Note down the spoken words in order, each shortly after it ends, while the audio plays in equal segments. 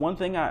One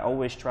thing I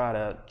always try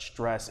to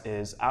stress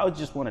is I would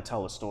just want to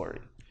tell a story.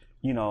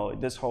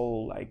 This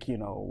whole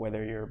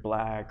whether you're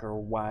black or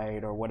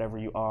white or whatever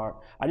you are,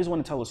 I just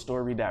want to tell a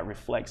story that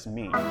reflects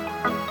me.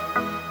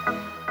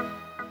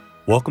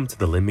 Welcome to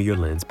the Lend Me Your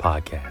Lens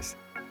podcast,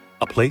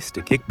 a place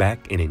to kick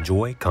back and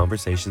enjoy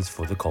conversations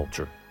for the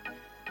culture.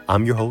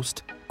 I'm your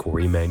host,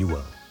 Corey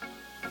Emanuel.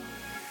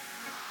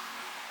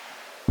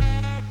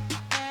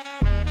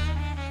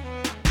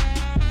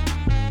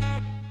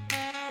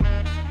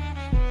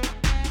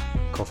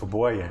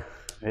 Kofaboya,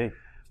 Hey,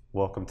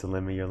 welcome to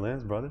Lend Me Your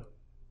Lens, brother.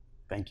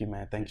 thank you,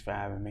 man. Thanks for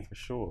having me. For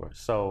sure.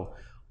 So,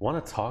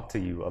 want to talk to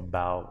you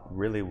about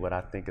really what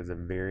I think is a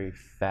very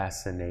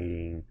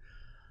fascinating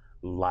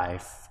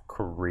life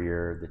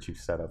career that you've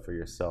set up for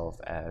yourself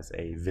as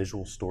a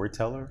visual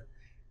storyteller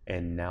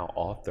and now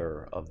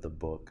author of the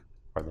book,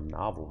 or the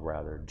novel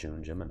rather,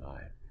 June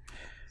Gemini.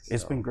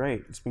 It's been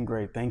great. It's been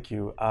great. Thank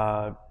you.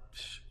 I've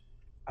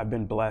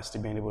been blessed to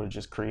being able to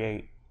just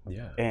create.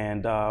 Yeah.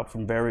 And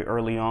from very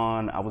early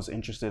on, I was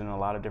interested in a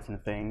lot of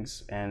different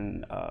things.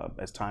 And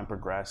as time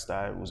progressed,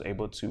 I was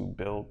able to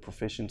build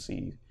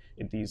proficiency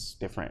in these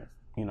different,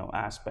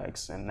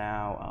 aspects. And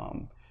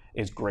now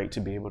it's great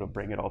to be able to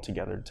bring it all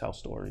together to tell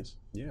stories.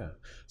 Yeah.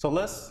 So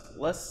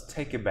let's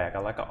take it back. I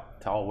like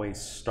to always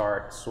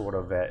start sort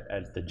of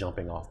at the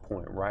jumping off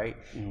point, right?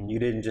 Mm-hmm. You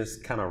didn't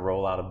just kind of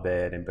roll out of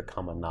bed and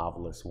become a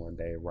novelist one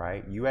day,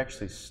 right? You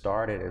actually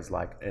started as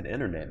like an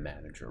internet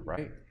manager,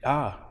 right?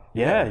 So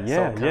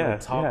kind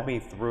of talk me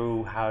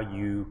through how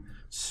you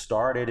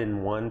started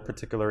in one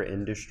particular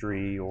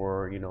industry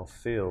or,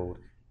 field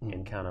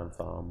and kind of,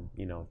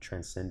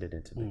 transcended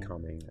into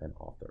becoming an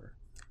author.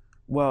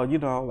 Well,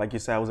 like you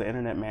said, I was an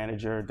internet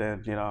manager.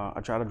 Then, I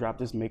tried to drop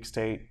this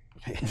mixtape.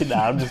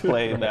 Nah, I'm just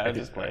playing. Nah, I'm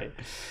just playing.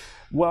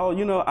 Well,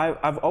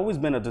 I've always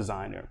been a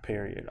designer.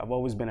 Period. I've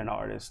always been an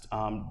artist.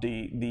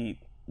 The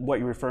what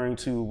you're referring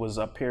to was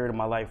a period of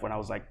my life when I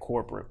was like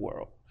corporate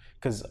world.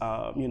 Because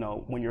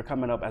when you're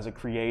coming up as a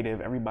creative,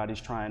 everybody's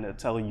trying to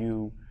tell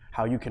you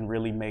how you can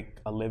really make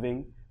a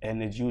living,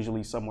 and it's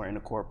usually somewhere in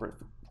the corporate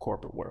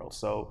world.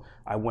 So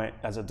I went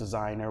as a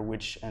designer,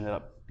 which ended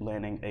up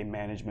landing a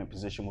management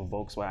position with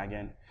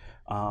Volkswagen.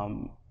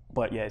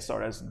 But yeah, it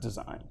started as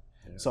design.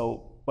 Yeah.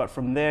 So, but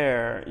from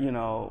there,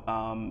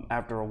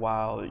 after a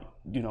while,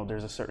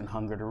 there's a certain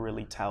hunger to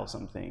really tell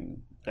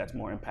something that's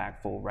more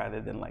impactful rather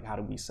than like, how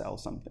do we sell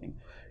something?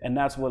 And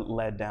that's what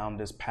led down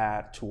this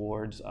path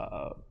towards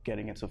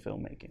getting into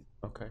filmmaking.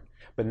 Okay.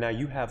 But now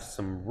you have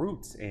some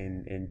roots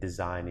in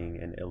designing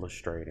and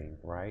illustrating,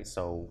 right?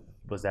 So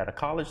was that a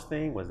college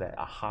thing? Was that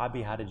a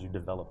hobby? How did you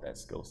develop that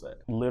skill set?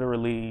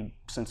 Literally,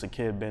 since a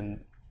kid,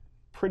 been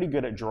pretty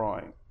good at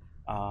drawing.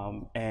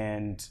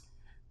 And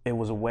it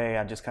was a way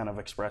I just kind of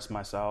expressed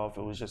myself.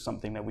 It was just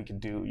something that we could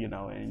do,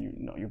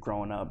 and you're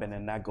growing up, and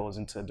then that goes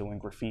into doing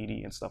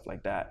graffiti and stuff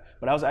like that.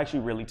 But I was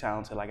actually really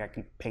talented. Like I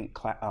can paint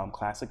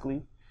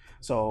classically.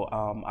 So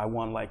I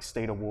won like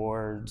state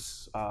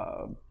awards,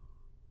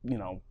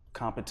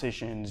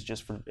 competitions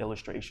just for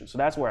illustration. So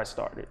that's where I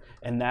started.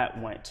 And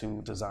that went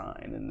to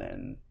design and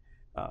then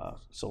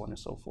so on and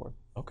so forth.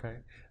 Okay.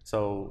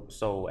 So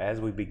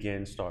as we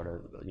started,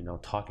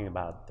 talking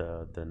about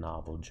the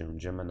novel June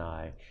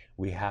Gemini,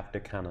 we have to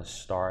kind of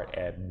start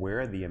at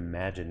where the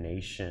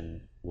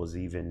imagination was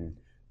even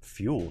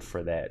fueled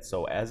for that.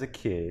 So as a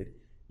kid,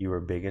 you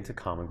were big into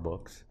comic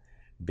books,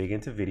 big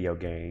into video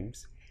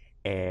games,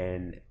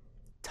 and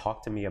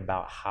talk to me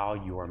about how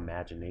your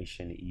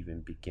imagination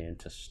even began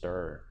to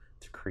stir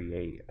to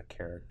create a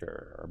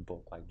character or a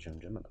book like June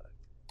Gemini.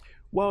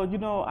 Well,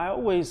 I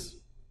always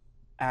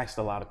asked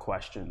a lot of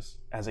questions.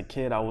 As a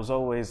kid, I was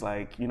always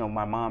like,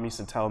 my mom used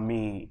to tell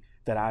me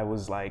that I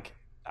was like,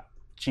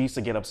 she used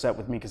to get upset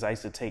with me because I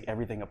used to take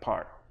everything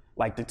apart,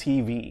 like the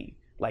TV,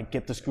 like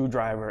get the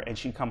screwdriver, and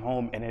she'd come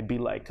home and it'd be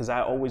like, because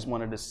I always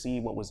wanted to see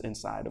what was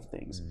inside of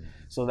things.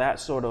 So that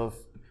sort of,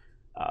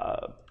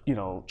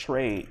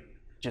 trait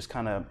just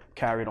kind of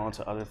carried on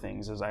to other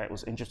things as I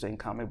was interested in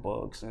comic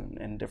books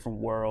and different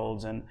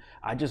worlds. And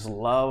I just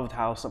loved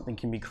how something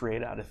can be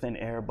created out of thin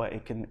air, but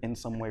it can in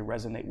some way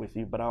resonate with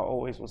you. But I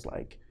always was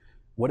like,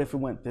 what if it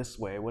went this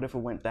way? What if it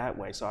went that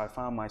way? So I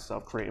found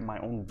myself creating my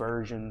own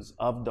versions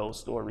of those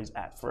stories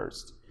at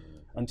first,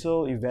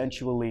 until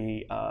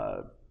eventually,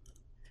 I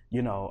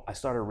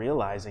started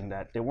realizing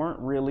that there weren't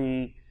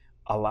really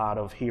a lot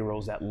of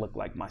heroes that looked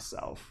like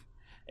myself.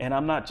 And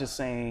I'm not just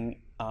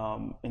saying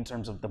in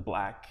terms of the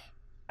Black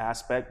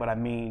aspect, but I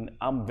mean,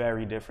 I'm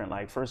very different.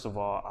 Like, first of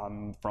all,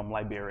 I'm from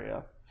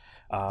Liberia,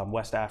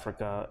 West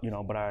Africa,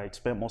 but I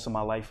spent most of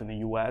my life in the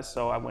US,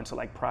 so I went to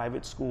like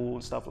private school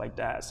and stuff like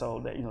that,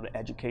 so that, the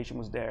education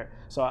was there.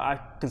 So I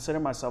consider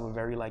myself a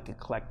very like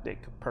eclectic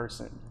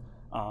person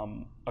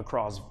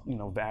across,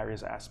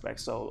 various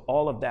aspects. So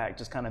all of that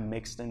just kind of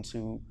mixed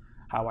into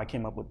how I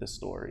came up with this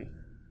story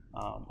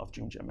of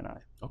June Gemini.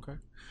 Okay.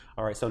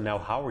 All right, so now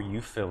how are you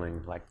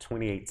feeling? Like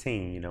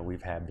 2018,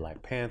 we've had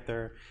Black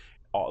Panther,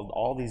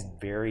 all these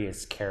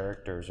various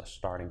characters are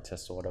starting to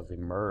sort of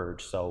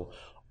emerge. So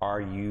are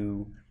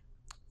you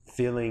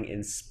feeling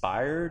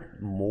inspired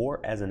more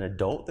as an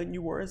adult than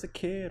you were as a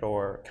kid,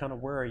 or kind of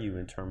where are you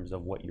in terms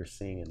of what you're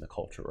seeing in the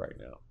culture right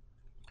now?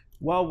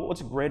 Well,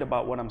 what's great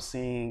about what I'm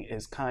seeing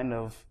is kind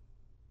of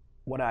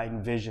what I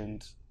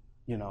envisioned,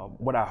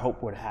 what I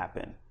hope would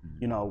happen,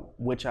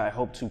 which I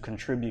hope to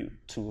contribute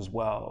to as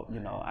well.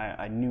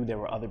 I knew there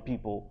were other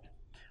people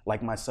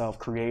like myself,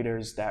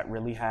 creators that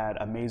really had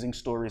amazing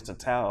stories to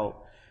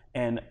tell.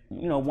 And,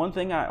 one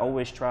thing I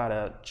always try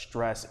to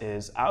stress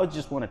is I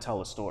just want to tell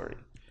a story.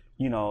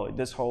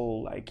 This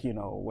whole,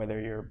 whether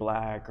you're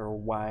black or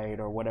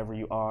white or whatever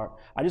you are,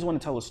 I just want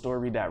to tell a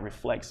story that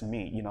reflects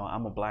me.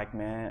 I'm a black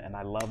man and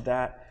I love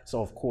that.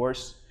 So of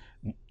course,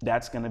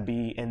 that's going to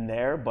be in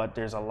there, but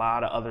there's a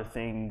lot of other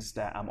things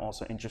that I'm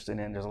also interested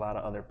in. There's a lot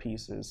of other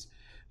pieces,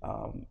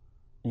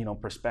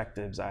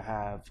 perspectives I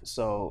have.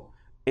 So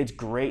it's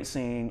great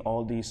seeing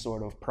all these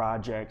sort of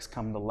projects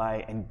come to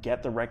light and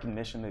get the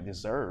recognition they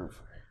deserve.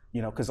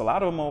 Because a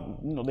lot of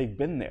them, they've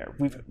been there.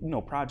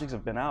 Projects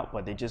have been out,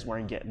 but they just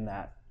weren't getting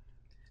that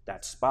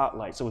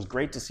spotlight. So it's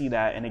great to see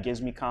that, and it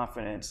gives me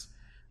confidence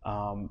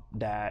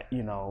that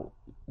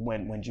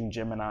when June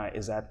Gemini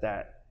is at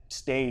that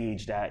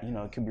stage, that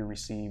it can be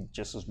received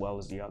just as well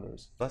as the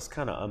others. Let's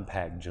kind of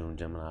unpack June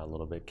Gemini a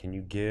little bit. Can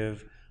you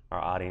give our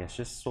audience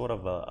just sort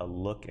of a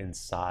look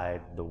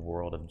inside the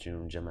world of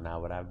June Gemini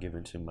without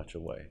giving too much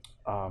away?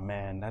 Oh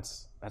man,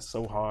 that's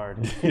so hard.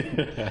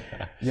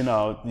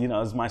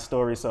 It's my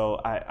story, so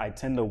I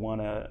tend to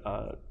want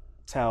to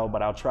tell,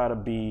 but I'll try to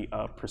be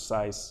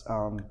precise.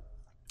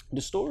 The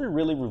story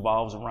really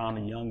revolves around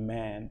a young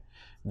man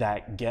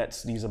that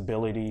gets these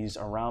abilities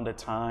around a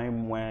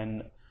time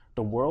when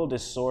the world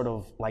is sort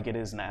of like it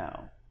is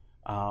now.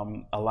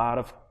 A lot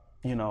of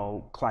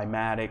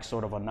climatic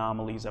sort of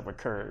anomalies have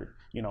occurred.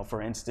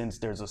 For instance,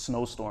 there's a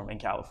snowstorm in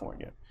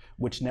California,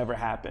 which never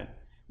happened,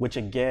 which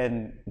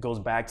again goes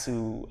back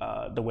to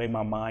the way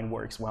my mind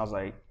works when I was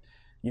like,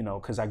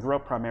 because I grew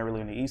up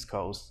primarily on the East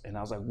Coast, and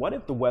I was like, what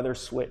if the weather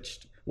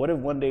switched? What if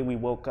one day we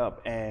woke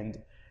up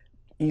and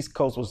East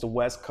Coast was the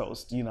West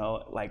Coast?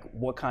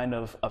 What kind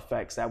of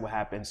effects that would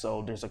happen?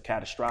 So there's a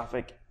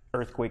catastrophic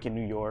earthquake in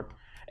New York,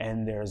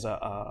 and there's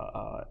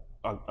a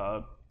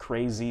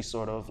crazy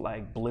sort of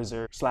like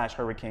blizzard /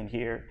 hurricane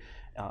here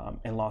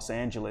in Los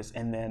Angeles,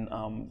 and then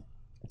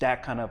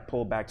that kind of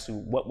pulled back to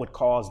what would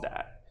cause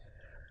that,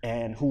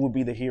 and who would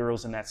be the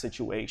heroes in that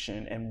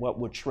situation, and what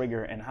would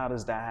trigger, and how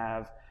does that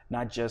have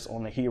not just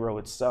on the hero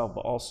itself,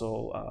 but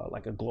also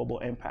like a global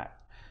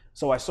impact.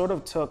 So I sort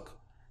of took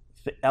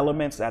the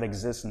elements that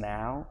exist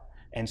now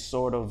and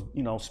sort of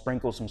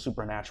sprinkle some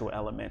supernatural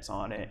elements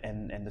on it,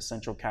 and the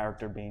central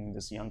character being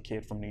this young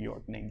kid from New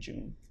York named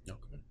June.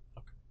 Okay.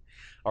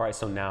 All right,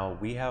 so now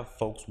we have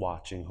folks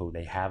watching who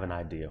they have an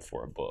idea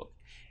for a book,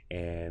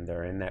 and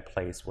they're in that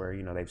place where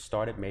they've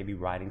started maybe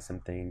writing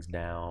some things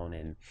down,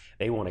 and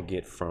they want to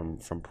get from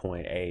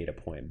point A to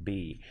point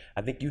B.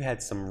 I think you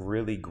had some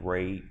really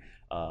great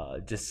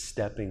just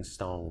stepping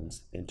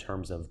stones in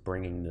terms of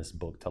bringing this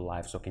book to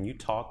life. So can you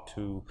talk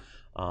to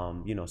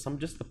some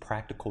just the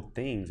practical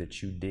things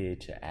that you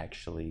did to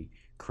actually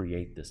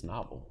create this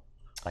novel,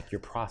 like your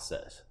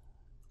process?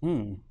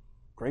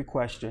 Great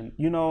question.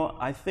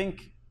 I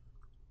think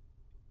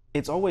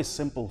it's always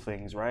simple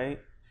things, right?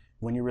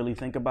 When you really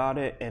think about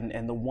it.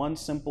 And the one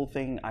simple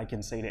thing I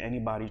can say to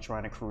anybody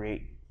trying to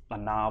create a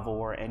novel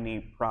or any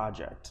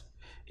project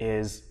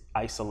is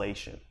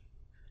isolation.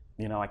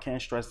 I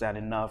can't stress that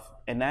enough.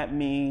 And that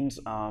means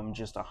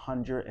just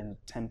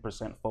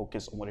 110%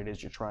 focus on what it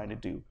is you're trying to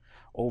do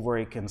over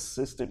a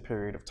consistent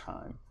period of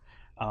time.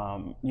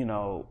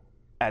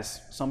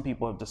 As some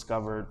people have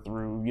discovered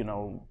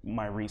through,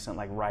 my recent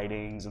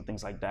writings and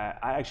things like that,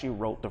 I actually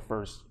wrote the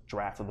first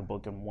draft of the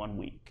book in 1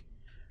 week.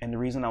 And the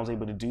reason I was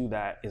able to do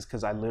that is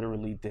because I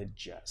literally did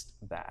just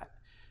that.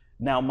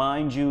 Now,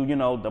 mind you,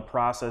 the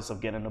process of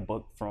getting a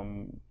book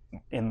from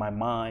in my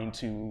mind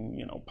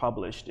to,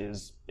 published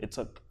it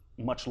took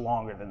much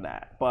longer than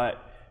that.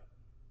 But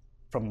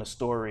from the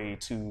story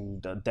to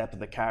the depth of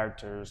the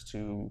characters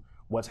to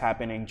what's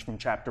happening from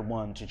chapter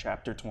 1 to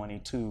chapter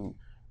 22,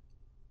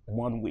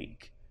 1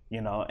 week,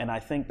 and I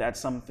think that's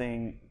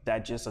something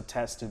that just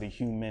attests to the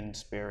human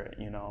spirit,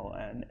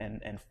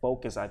 and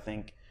focus, I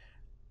think,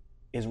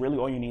 is really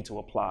all you need to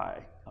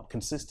apply.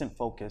 Consistent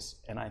focus,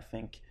 and I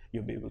think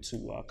you'll be able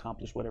to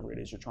accomplish whatever it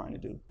is you're trying to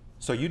do.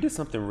 So you did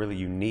something really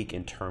unique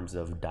in terms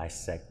of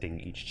dissecting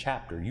each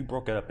chapter. You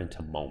broke it up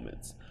into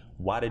moments.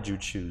 Why did you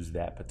choose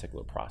that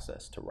particular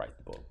process to write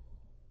the book?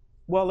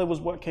 Well, it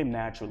was what came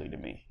naturally to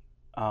me.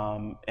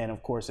 And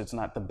of course, it's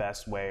not the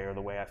best way or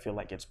the way I feel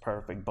like it's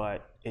perfect,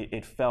 but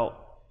it felt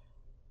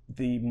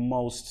the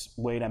most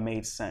way that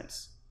made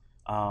sense.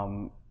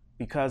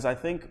 Because I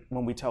think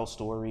when we tell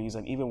stories,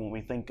 and even when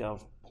we think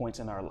of points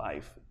in our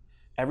life,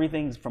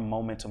 everything's from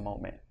moment to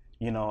moment.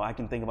 I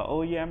can think about,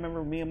 oh yeah, I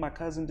remember me and my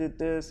cousin did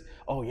this.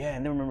 Oh yeah,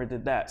 and then remember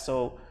did that.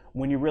 So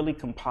when you really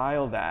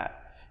compile that,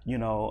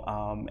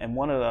 and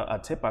one of a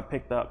tip I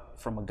picked up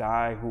from a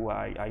guy who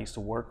I used to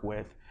work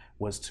with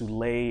was to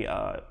lay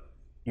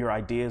your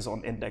ideas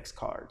on index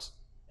cards.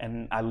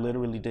 And I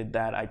literally did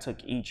that. I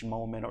took each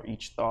moment or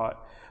each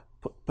thought,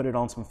 put it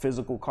on some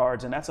physical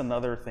cards. And that's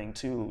another thing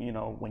too, you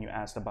know, when you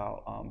asked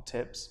about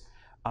tips.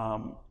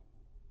 Um,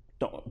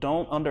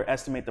 don't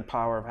underestimate the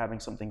power of having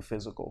something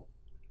physical.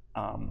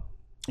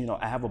 You know,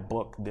 I have a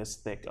book this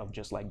thick of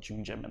just like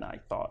June Gemini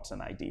thoughts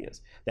and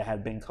ideas that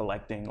had been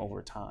collecting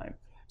over time.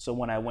 So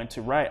when I went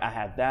to write, I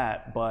had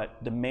that, but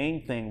the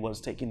main thing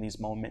was taking these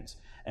moments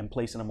and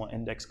placing them on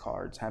index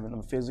cards, having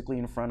them physically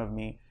in front of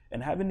me,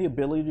 and having the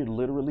ability to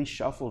literally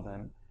shuffle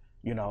them,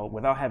 you know,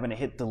 without having to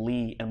hit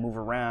delete and move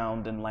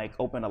around and like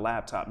open a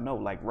laptop. No,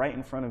 like right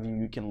in front of you,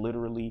 you can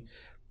literally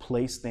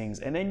place things,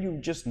 and then you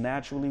just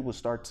naturally will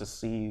start to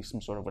see some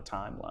sort of a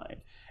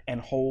timeline,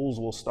 and holes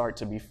will start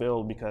to be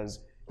filled because,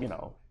 you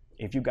know,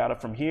 if you got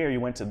it from here, you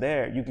went to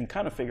there, you can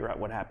kind of figure out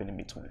what happened in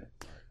between.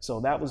 So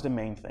that was the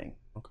main thing.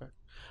 Okay.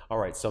 All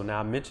right. So now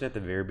I mentioned at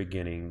the very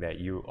beginning that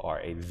you are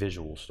a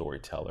visual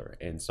storyteller.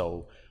 And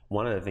so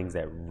one of the things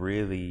that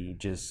really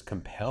just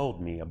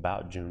compelled me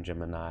about June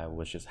Gemini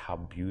was just how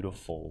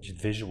beautiful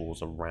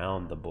visuals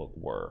around the book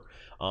were.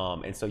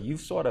 And so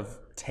you've sort of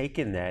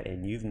taken that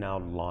and you've now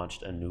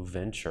launched a new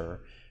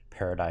venture,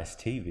 Paradise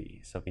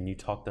TV. So can you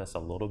talk to us a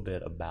little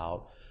bit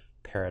about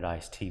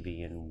Paradise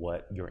TV and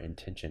what your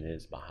intention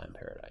is behind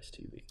Paradise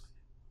TV?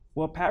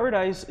 Well,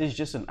 Paradise is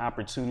just an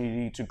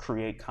opportunity to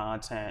create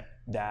content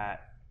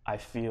that I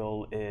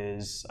feel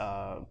is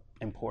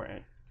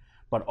important,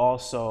 but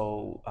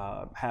also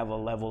have a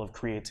level of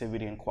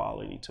creativity and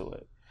quality to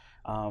it.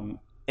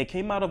 It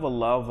came out of a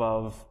love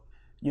of,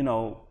 you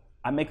know,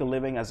 I make a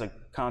living as a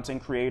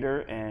content creator,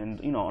 and,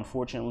 you know,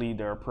 unfortunately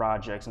there are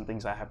projects and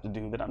things I have to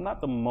do that I'm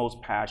not the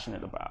most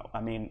passionate about.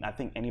 I mean, I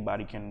think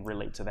anybody can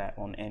relate to that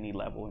on any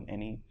level in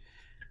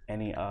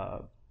any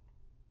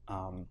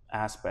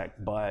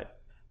aspect, but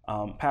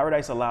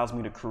Paradise allows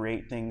me to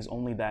create things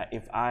only that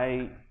if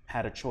I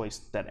had a choice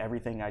that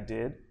everything I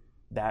did,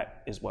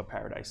 that is what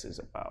Paradise is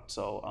about.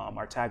 So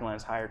our tagline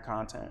is higher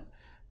content,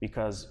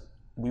 because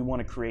we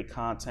want to create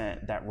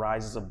content that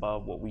rises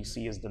above what we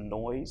see as the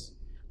noise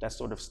that's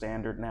sort of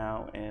standard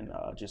now in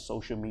just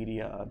social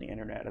media, the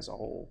internet as a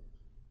whole.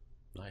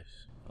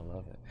 Nice. I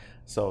love it.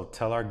 So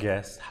tell our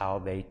guests how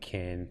they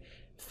can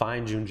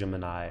find June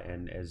Gemini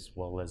and as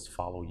well as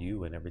follow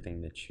you and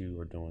everything that you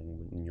are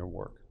doing in your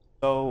work.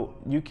 So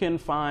you can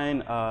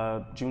find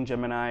June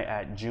Gemini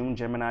at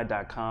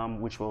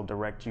junegemini.com, which will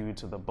direct you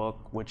to the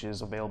book, which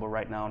is available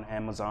right now on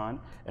Amazon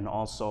and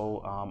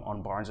also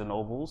on Barnes &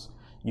 Nobles.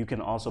 You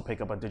can also pick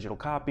up a digital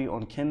copy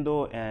on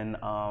Kindle and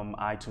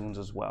iTunes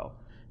as well.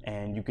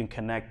 And you can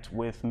connect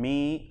with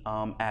me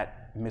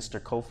at Mr.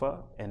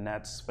 Kofa, and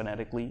that's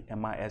phonetically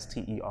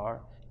MisterKofa,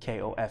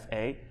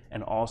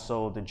 and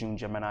also the June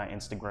Gemini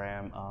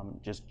Instagram,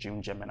 just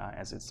June Gemini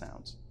as it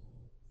sounds.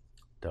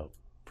 Dope.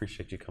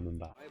 Appreciate you coming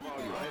by.